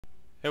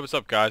Hey, what's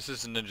up guys?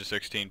 This is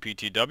Ninja16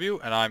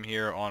 PTW, and I'm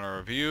here on a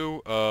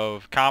review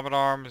of Combat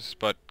Arms,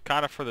 but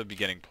kind of for the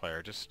beginning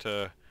player, just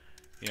to,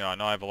 I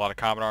know I have a lot of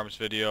Combat Arms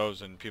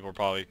videos, and people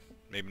probably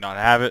maybe not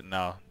have it, and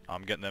now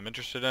I'm getting them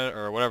interested in it,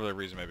 or whatever the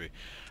reason may be.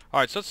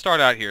 Alright, so let's start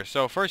out here.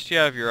 So first you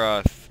have your,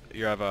 what do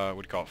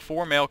you call it,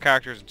 4 male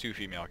characters and 2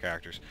 female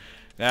characters.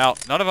 Now,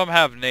 none of them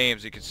have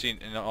names. You can see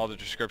in all the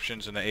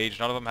descriptions and the age,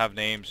 none of them have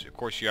names. Of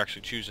course, you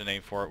actually choose a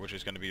name for it, which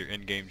is going to be your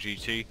in-game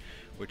GT,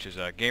 which is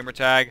a gamer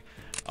tag.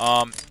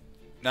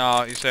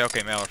 Now, you say,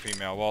 okay, male or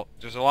female. Well,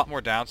 there's a lot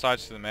more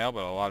downsides to the male,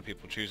 but a lot of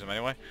people choose them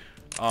anyway.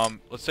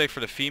 Let's say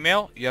for the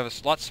female, you have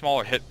a lot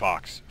smaller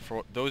hitbox.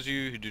 For those of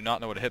you who do not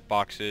know what a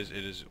hitbox is,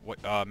 it is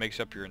what makes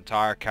up your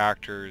entire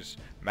character's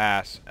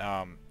mass.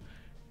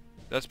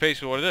 That's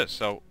basically what it is.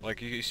 So,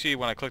 like you see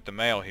when I click the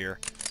male here,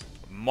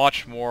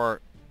 much more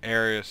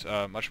areas,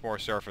 much more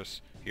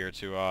surface here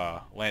to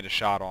land a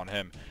shot on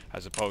him,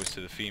 as opposed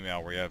to the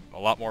female, where you have a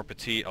lot more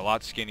petite, a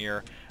lot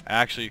skinnier.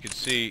 Actually, you can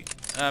see,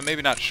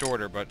 maybe not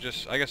shorter, but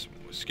just, I guess,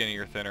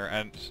 skinnier, thinner,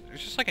 and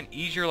it's just like an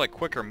easier, like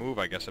quicker move,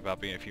 I guess,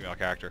 about being a female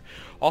character.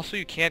 Also,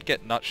 you can't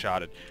get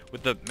nut-shotted.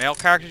 With the male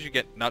characters, you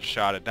get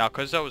nut-shotted. Now,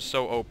 because that was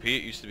so OP,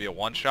 it used to be a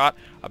one-shot.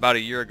 About a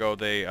year ago,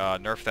 they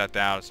nerfed that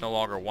down. It's no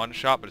longer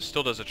one-shot, but it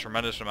still does a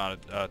tremendous amount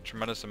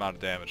of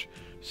damage.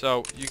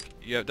 So you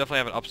definitely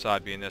have an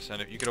upside being this,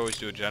 and you could always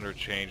do a gender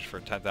change for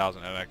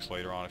 10,000 NX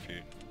later on if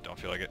you don't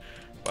feel like it.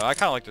 But I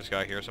kind of like this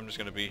guy here, so I'm just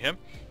going to be him.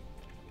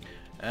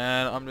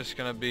 And I'm just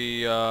going to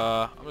be,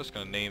 I'm just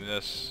going to name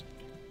this,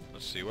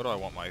 let's see, what do I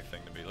want my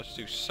thing to be? Let's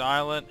do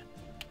silent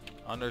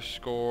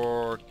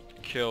underscore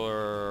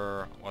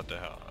killer, what the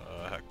hell,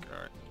 heck,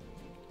 alright.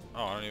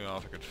 Oh, I don't even know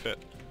if it could fit.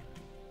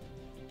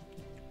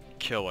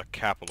 Kill a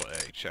capital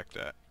A, check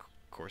that.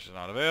 Of course it's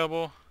not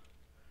available.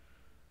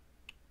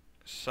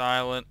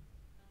 Silent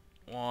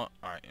one,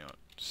 alright,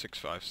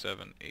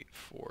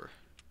 65784.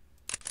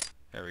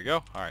 There we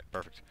go. Alright,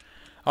 perfect.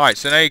 Alright,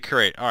 so now you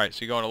create. Alright, so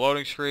you go on a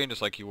loading screen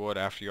just like you would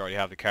after you already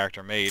have the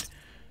character made.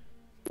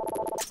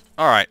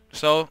 Alright,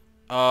 so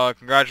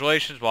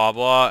congratulations, blah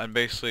blah, and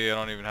basically I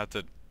don't even have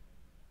to,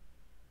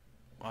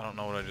 I don't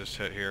know what I just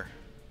hit here.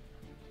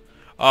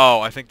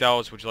 Oh, I think that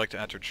was, would you like to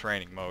enter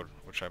training mode,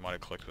 which I might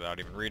have clicked without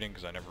even reading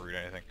because I never read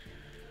anything,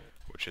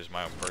 which is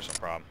my own personal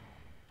problem.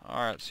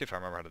 Alright, let's see if I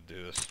remember how to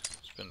do this.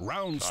 It's been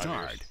Round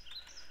start.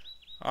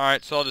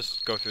 Alright, so I'll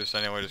just go through this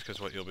anyway just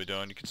because what you'll be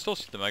doing. You can still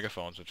see the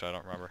megaphones, which I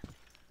don't remember.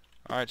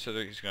 Alright, so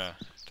he's going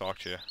to talk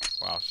to you.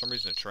 Wow, for some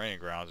reason the training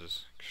grounds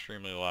is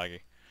extremely laggy.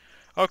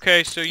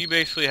 Okay, so you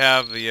basically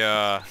have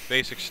the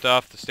basic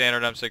stuff, the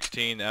standard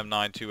M16, the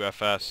M9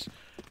 2FS.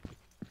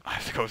 I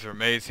have to go through a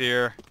maze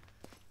here.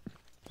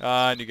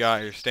 And you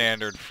got your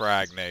standard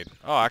frag nade.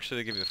 Oh, actually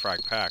they give you the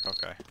frag pack,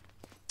 okay.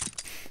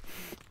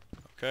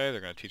 Okay,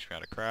 they're going to teach me how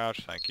to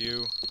crouch, thank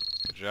you.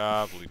 Good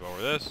job, leap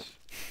over this.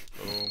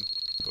 Boom,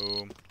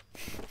 boom.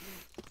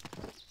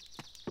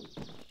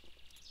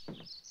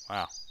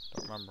 Wow,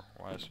 don't remember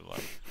why this was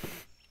like.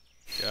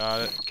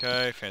 Got it,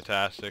 okay,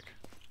 fantastic.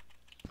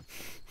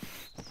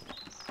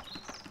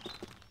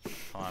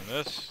 On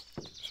this.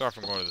 Sorry if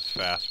I'm going this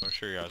fast, but I'm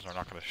sure you guys are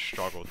not going to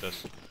struggle with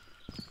this.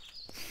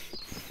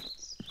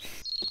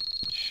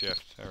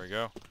 Shift, there we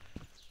go.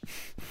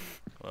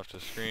 Left of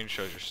the screen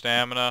shows your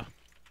stamina.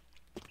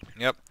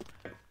 Yep.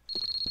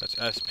 That's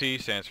SP,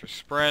 stands for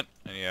sprint,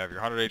 and you have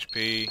your 100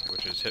 HP,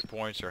 which is hit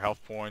points or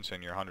health points,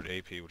 and your 100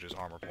 AP, which is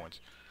armor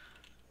points.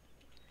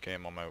 Okay,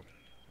 I'm on my...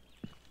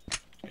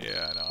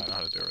 Yeah, I know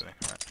how to do everything.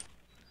 Alright.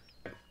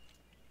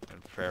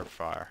 And prepare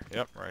fire.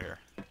 Yep, right here.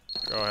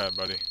 Go ahead,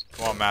 buddy.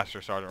 Come on,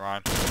 Master Sergeant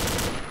Ryan.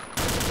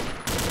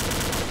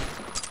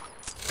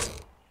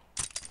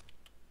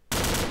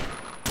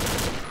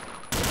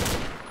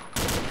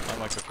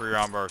 Unlike the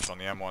 3-round burst on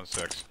the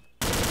M16.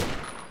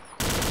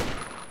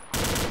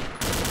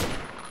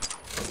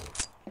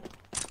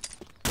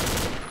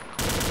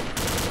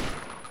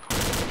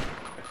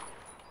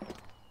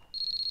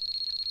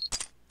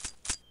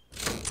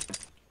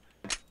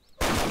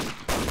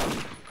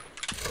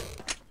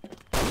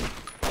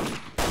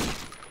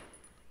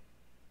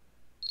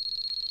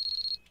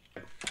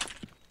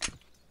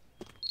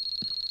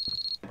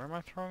 Where am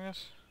I throwing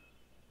this?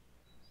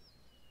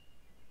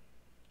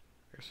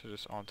 I guess they're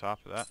just on top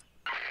of that.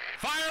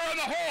 Fire in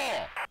the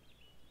hole!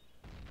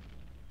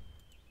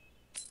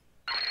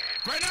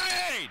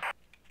 Grenade!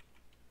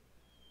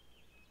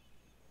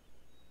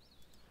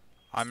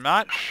 I'm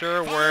not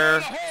sure Fire where...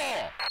 in the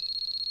hole!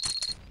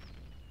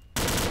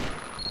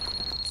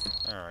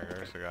 Alright,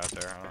 there's the guy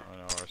there. I don't really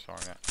know where I was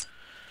throwing that.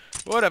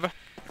 Whatever.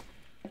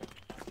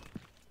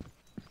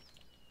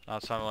 Now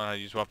it's time to learn how to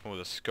use weapon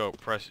with a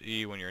scope. Press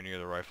E when you're near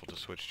the rifle to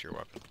switch to your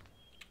weapon.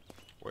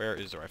 Where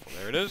is the rifle?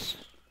 There it is.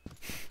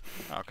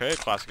 Okay,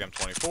 classic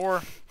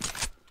M24.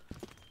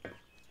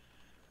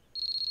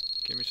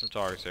 Give me some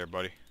targets there,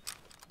 buddy.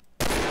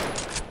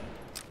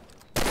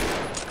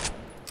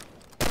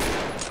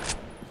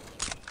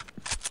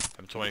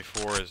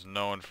 M24 is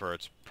known for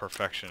its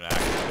perfection and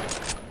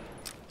accuracy.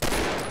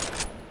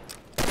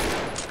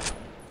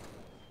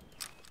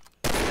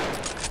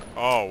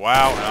 Oh,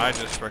 wow, and I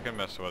just frickin'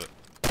 messed with it.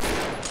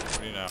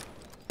 What do you know?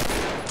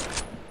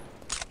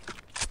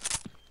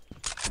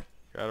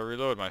 Gotta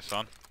reload, my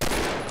son.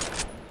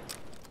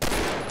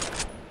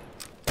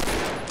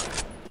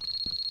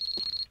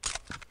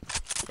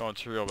 Going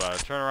to real bad.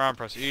 Turn around,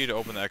 press E to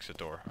open the exit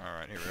door.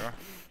 Alright, here we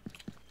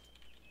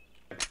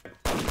are.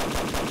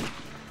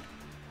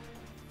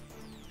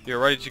 You're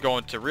ready to go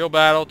into real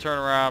battle, turn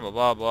around, blah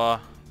blah blah.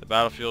 The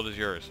battlefield is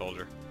yours,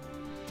 soldier.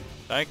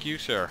 Thank you,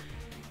 sir.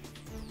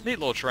 Neat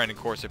little training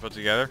course they put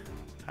together.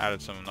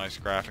 Added some nice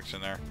graphics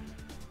in there.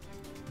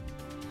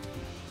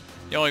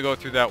 You only go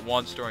through that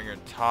once during your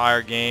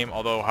entire game,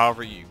 although,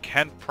 however, you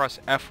can press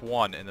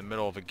F1 in the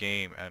middle of a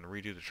game and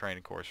redo the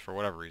training course for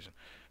whatever reason.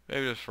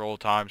 Maybe just for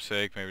old time's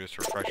sake, maybe just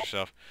to refresh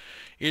yourself.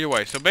 Either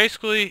way, so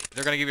basically,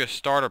 they're going to give you a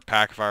starter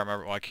pack if I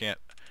remember. Well, I can't.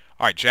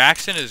 Alright,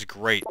 Jackson is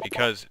great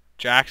because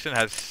Jackson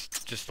has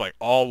just like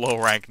all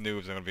low-rank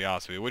noobs, I'm going to be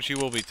honest with you, which he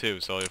will be too,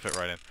 so he'll fit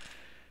right in.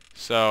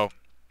 So,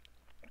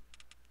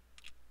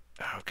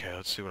 okay,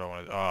 let's see what I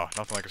want to do. Oh,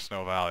 nothing like a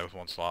Snow Valley with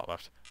one slot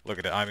left. Look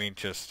at it. I mean,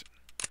 just...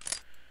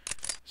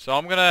 So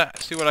I'm going to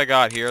see what I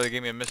got here. They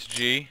gave me a Miss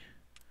G.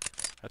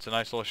 That's a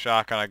nice little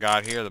shotgun I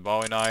got here. The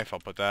Bowie knife, I'll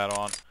put that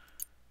on.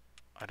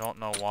 I don't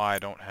know why I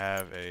don't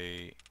have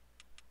a...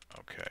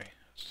 Okay,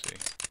 let's see.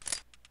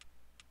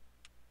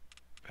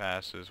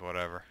 Passes,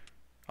 whatever.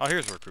 Oh,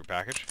 here's a recruit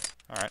package.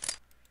 Alright.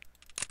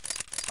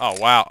 Oh,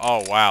 wow.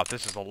 Oh, wow.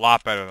 This is a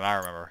lot better than I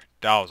remember.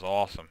 That was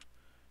awesome.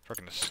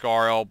 Freaking the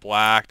Scar L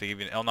Black. They give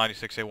you an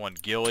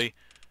L96A1 Ghillie.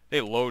 They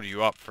load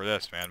you up for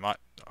this, man.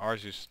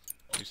 Ours used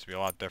to be a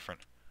lot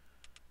different.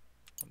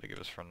 What did they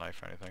give us for a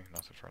knife or anything?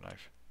 Nothing for a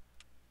knife.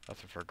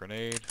 Nothing for a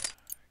grenade.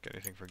 Get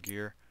anything for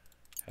gear.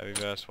 Heavy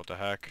vest. What the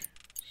heck?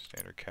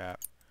 Standard cap.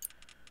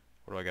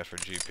 What do I get for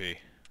GP?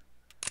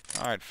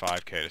 Alright,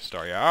 5K to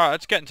start. Yeah, alright,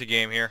 let's get into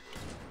game here.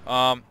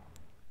 Now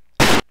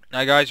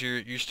guys, you're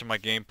used to my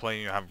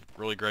gameplay. You have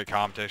really great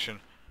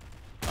competition.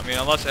 I mean,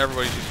 unless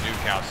everybody's using new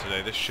counts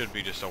today, this should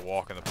be just a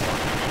walk in the park.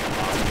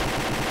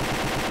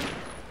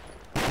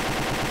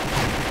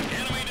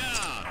 Enemy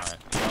down. Alright,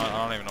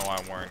 I don't even know why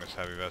I'm wearing this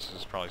heavy vest.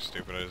 This is probably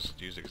stupid. I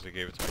just used it because they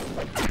gave it to me.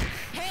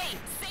 Hey,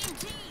 same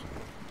team.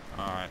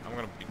 Alright, I'm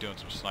going to be doing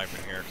some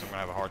sniping here because I'm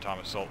going to have a hard time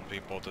assaulting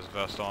people with this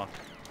vest on.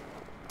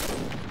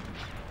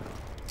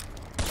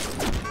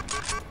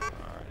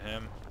 Alright,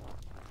 him.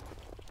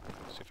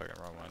 Let's see if I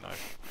can run my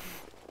knife.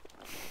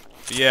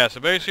 But yeah,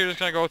 so basically you're just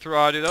going to go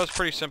through dude, that was a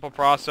pretty simple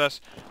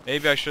process.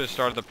 Maybe I should have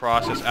started the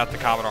process at the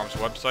Common Arms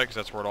website because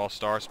that's where it all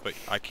starts, but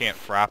I can't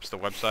Fraps the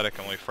website. I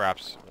can only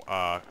Fraps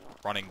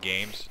running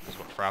games. This is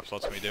what Fraps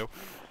lets me do.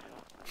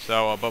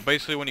 So, but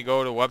basically when you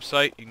go to the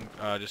website, you can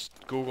just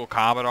Google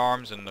Comet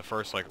Arms, and the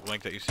first like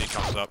link that you see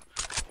comes up.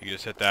 You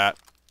just hit that.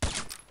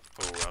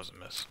 Oh, that was a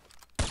miss.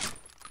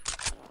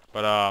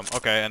 But,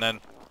 okay, and then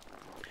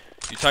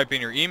you type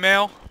in your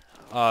email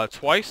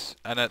twice,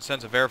 and it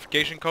sends a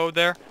verification code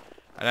there.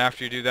 And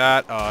after you do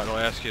that, it'll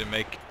ask you to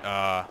make,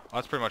 well,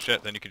 that's pretty much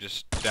it. Then you can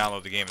just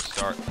download the game and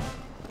start.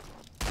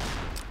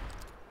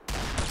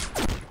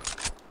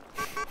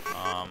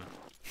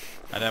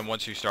 And then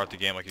once you start the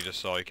game, like you just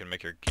saw, you can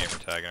make your gamer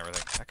tag and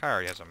everything. That guy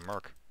already has a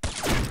merc.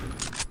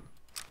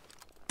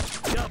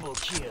 Double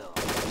kill.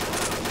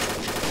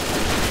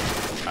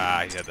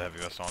 Ah, he had the heavy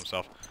vest on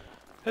himself.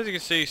 As you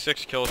can see,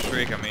 6 kill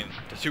streak. I mean,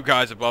 the two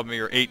guys above me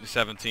are 8 and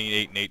 17,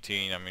 8 and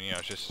 18. I mean, you know,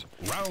 it's just,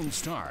 Round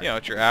start. you know,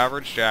 it's your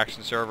average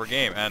Jackson server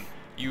game. And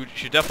you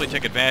should definitely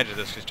take advantage of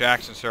this because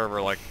Jackson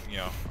server, like, you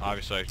know,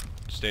 obviously I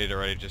stated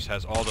already, just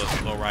has all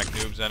those low rank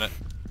noobs in it.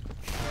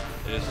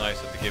 It is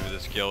nice that they give you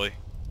this Ghillie.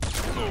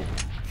 Oh,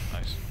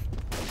 nice.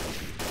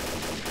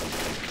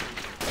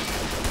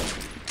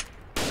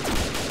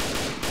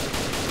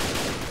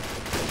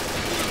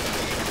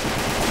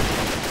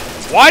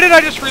 Why did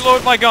I just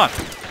reload my gun?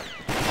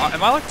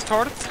 Am I like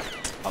retarded?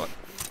 I'm a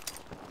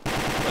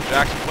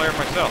Jackson player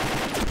myself.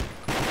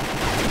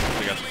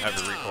 We got some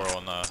heavy recoil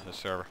on this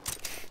server.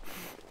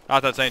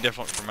 Not that it's any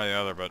different from any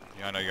other, but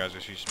yeah, I know you guys are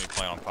used to me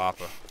playing on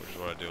Papa, which is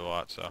what I do a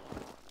lot, so.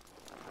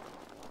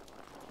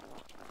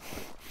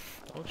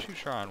 Don't you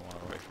try and run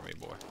away from me,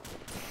 boy.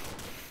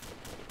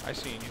 I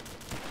seen you.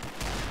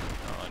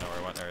 I don't really know where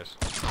he went. There he is.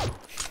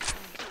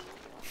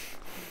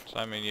 So,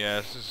 I mean, yeah,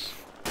 this is...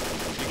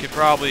 You could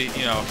probably,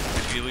 you know,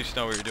 if you at least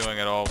know what you're doing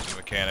at all with the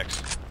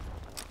mechanics.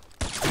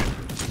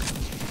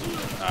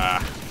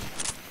 Ah.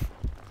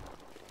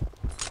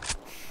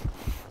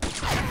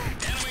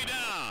 Enemy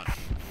down.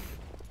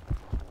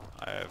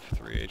 I have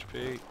 3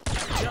 HP.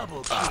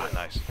 Double kill. Ah,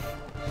 nice.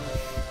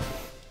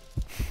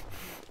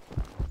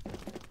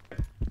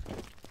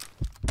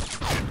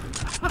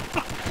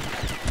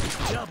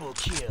 Double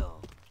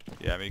kill.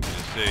 Yeah, I mean, you can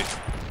just see.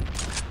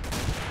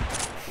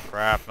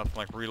 Crap, nothing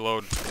like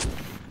reload.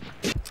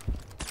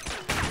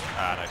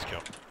 Ah, nice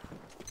kill.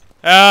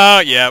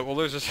 Yeah, well,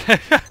 there's this,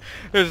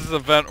 there's this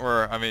event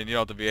where, I mean, you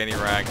don't have to be any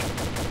rank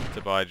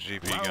to buy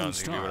GP guns.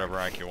 You can be whatever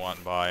rank you want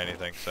and buy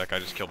anything. So that guy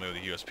just killed me with a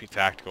USP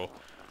Tactical.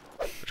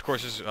 Which of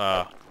course is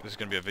gonna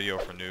be a video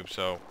for noobs.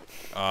 So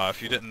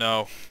if you didn't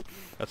know,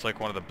 that's like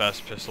one of the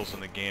best pistols in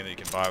the game that you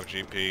can buy with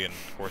GP. And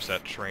of course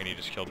that trainee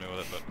just killed me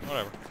with it, but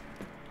whatever.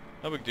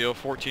 No big deal.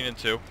 14 and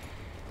 2.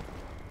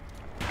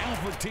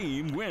 Alpha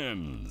team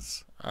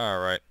wins. All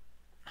right.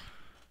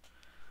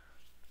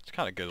 It's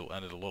kind of good. It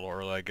ended a little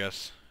early, I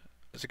guess.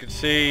 As you can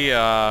see,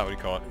 what do you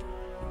call it?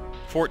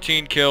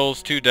 14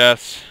 kills, 2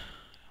 deaths.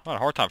 I had a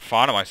hard time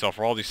finding myself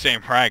for all these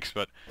same ranks,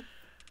 but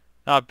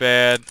not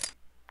bad.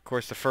 Of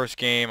course, the first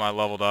game I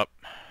leveled up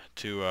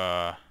to, did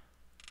I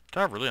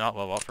really not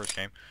level up first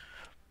game?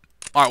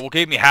 Alright, well,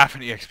 gave me half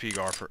an EXP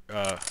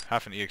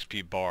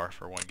bar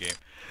for one game.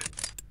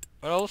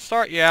 Well, let's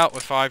start you out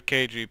with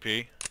 5k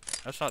GP.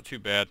 That's not too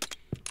bad.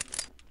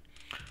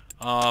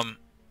 I'm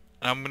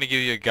gonna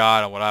give you a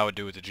guide on what I would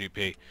do with the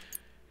GP.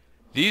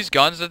 These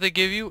guns that they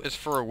give you is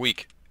for a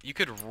week. You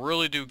could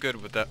really do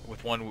good with that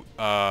with one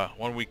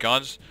week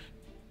guns.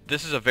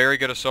 This is a very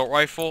good assault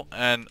rifle,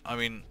 and I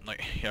mean,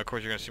 like, yeah, of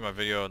course you're gonna see my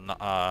video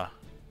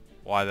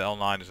why the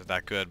L9 isn't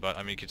that good, but I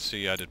mean you can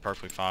see I did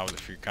perfectly fine with it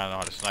if you kind of know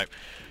how to snipe.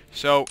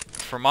 So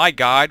for my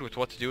guide with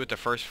what to do with the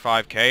first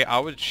 5k, I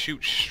would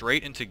shoot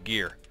straight into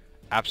gear.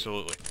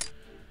 Absolutely.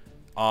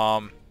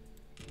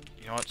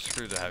 You know what?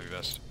 Screw the heavy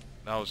vest.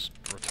 That was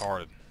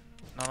retarded.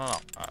 No.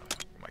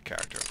 My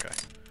character, okay.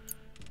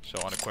 So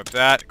unequip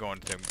that, go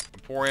into the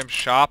Emporium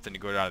shop, then you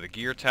go down to the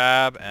gear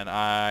tab, and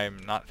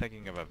I'm not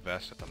thinking of a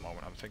vest at the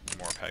moment. I'm thinking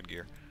more of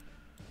headgear.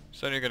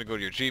 So then you're going to go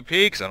to your GP,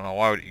 because I don't know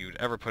why you'd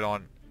ever put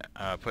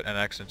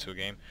NX into a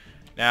game.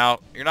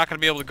 Now, you're not going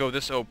to be able to go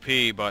this OP,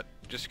 but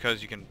just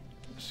because you can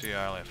see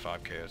I only have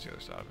 5k, that's the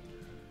other side of it.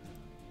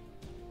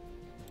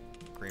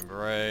 Green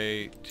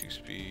Beret, 2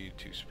 speed,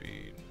 2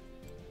 speed.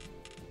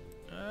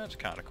 That's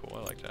kind of cool,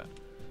 I like that.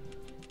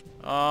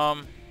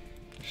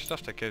 There's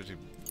stuff that gives you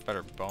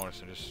better bonus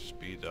than just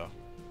speed though.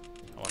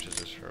 How much is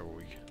this for a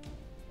week?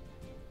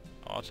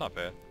 Oh, that's not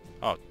bad.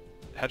 Oh,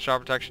 headshot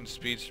protection,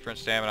 speed, sprint,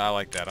 stamina. I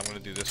like that. I'm gonna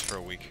do this for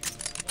a week.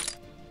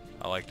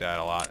 I like that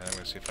a lot, and I'm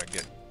gonna see if I can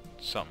get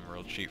something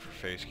real cheap for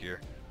face gear.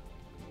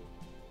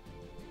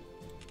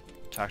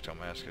 Tactile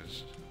mask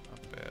is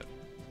not bad.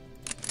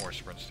 More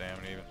sprint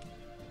stamina even.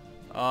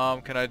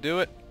 Can I do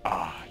it?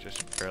 Ah,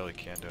 just barely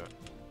can't do it.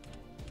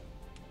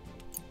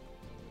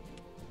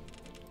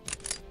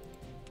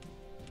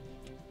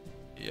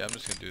 Yeah, I'm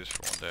just going to do this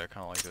for one day. I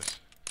kind of like this.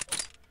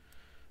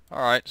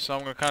 Alright, so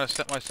I'm going to kind of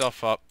set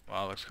myself up.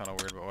 Wow, that looks kind of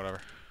weird, but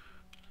whatever.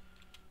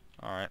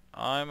 Alright,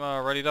 I'm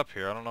readied up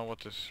here. I don't know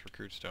what this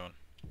recruit's doing.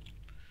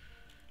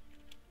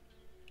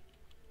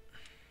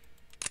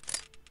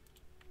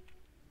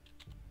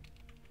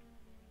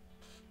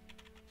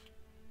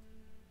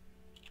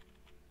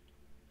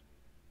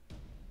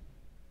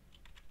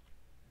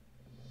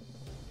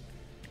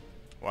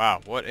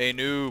 Wow, what a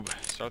noob.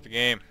 Start the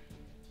game.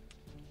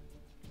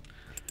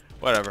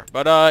 Whatever.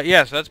 But,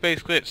 yeah, so that's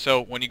basically it.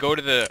 So, when you go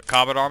to the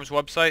Combat Arms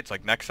website, it's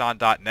like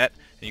nexon.net, and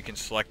you can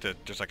select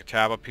there's like a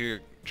tab up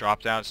here,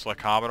 drop down, select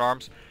Combat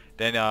Arms.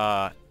 Then,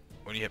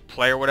 when you hit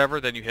play or whatever,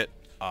 then you hit,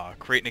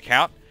 create an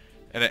account,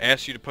 and it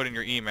asks you to put in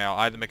your email.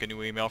 I had to make a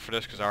new email for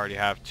this, because I already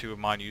have 2 of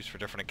mine used for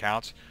different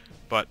accounts.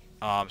 But,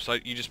 so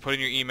you just put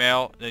in your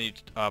email, then you,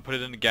 put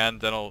it in again,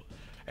 then it'll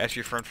ask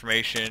you for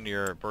information,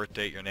 your birth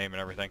date, your name, and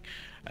everything.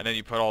 And then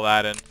you put all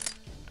that in.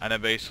 And then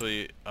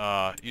basically, you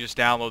just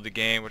download the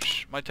game,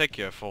 which might take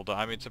you a full day.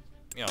 I mean, it's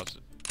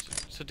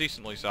a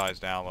decently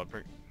sized download.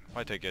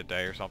 Might take you a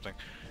day or something.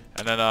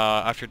 And then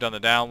after you're done the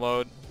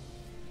download,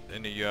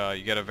 then you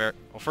get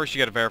well, first you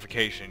get a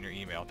verification in your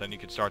email. Then you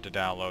can start the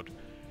download.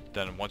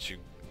 Then once you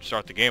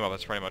start the game up,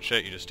 that's pretty much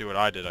it. You just do what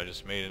I did. I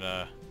just made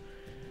a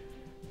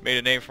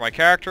name for my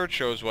character. It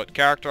shows what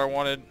character I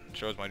wanted. It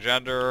shows my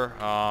gender.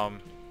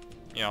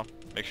 You know,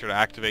 make sure to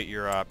activate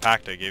your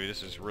pack they gave you.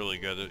 This is really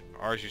good.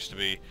 Ours used to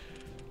be,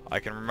 I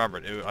can remember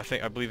it.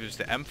 I believe it was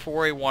the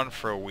M4A1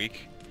 for a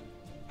week,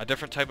 a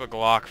different type of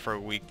Glock for a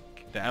week,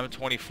 the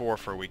M24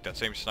 for a week. That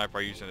same sniper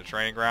I used in the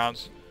training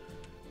grounds.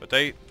 But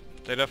they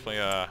definitely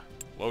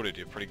loaded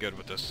you pretty good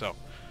with this, so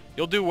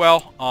you'll do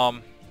well.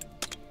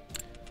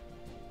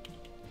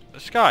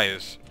 This guy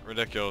is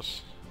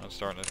ridiculous. I'm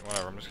starting this.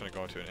 Whatever. I'm just gonna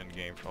go into an end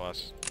game for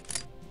less.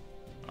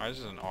 All right, this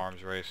is an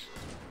arms race.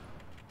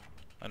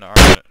 I know.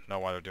 I don't know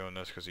why they're doing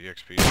this because the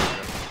EXP is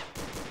good.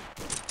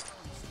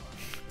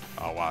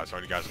 Oh wow, it's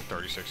already guys with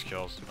 36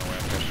 kills. No way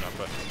I'm catching up,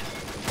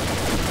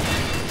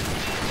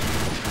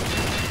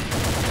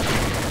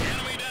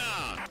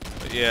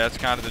 but yeah, that's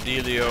kind of the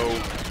dealio.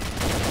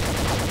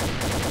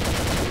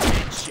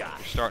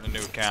 You're starting a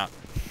new account.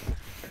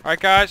 Alright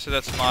guys, so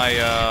that's my,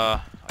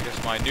 I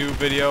guess my new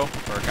video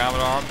for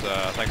Combat Arms.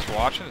 Thanks for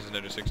watching. This is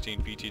Ninja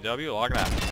 16 PTW, logging out.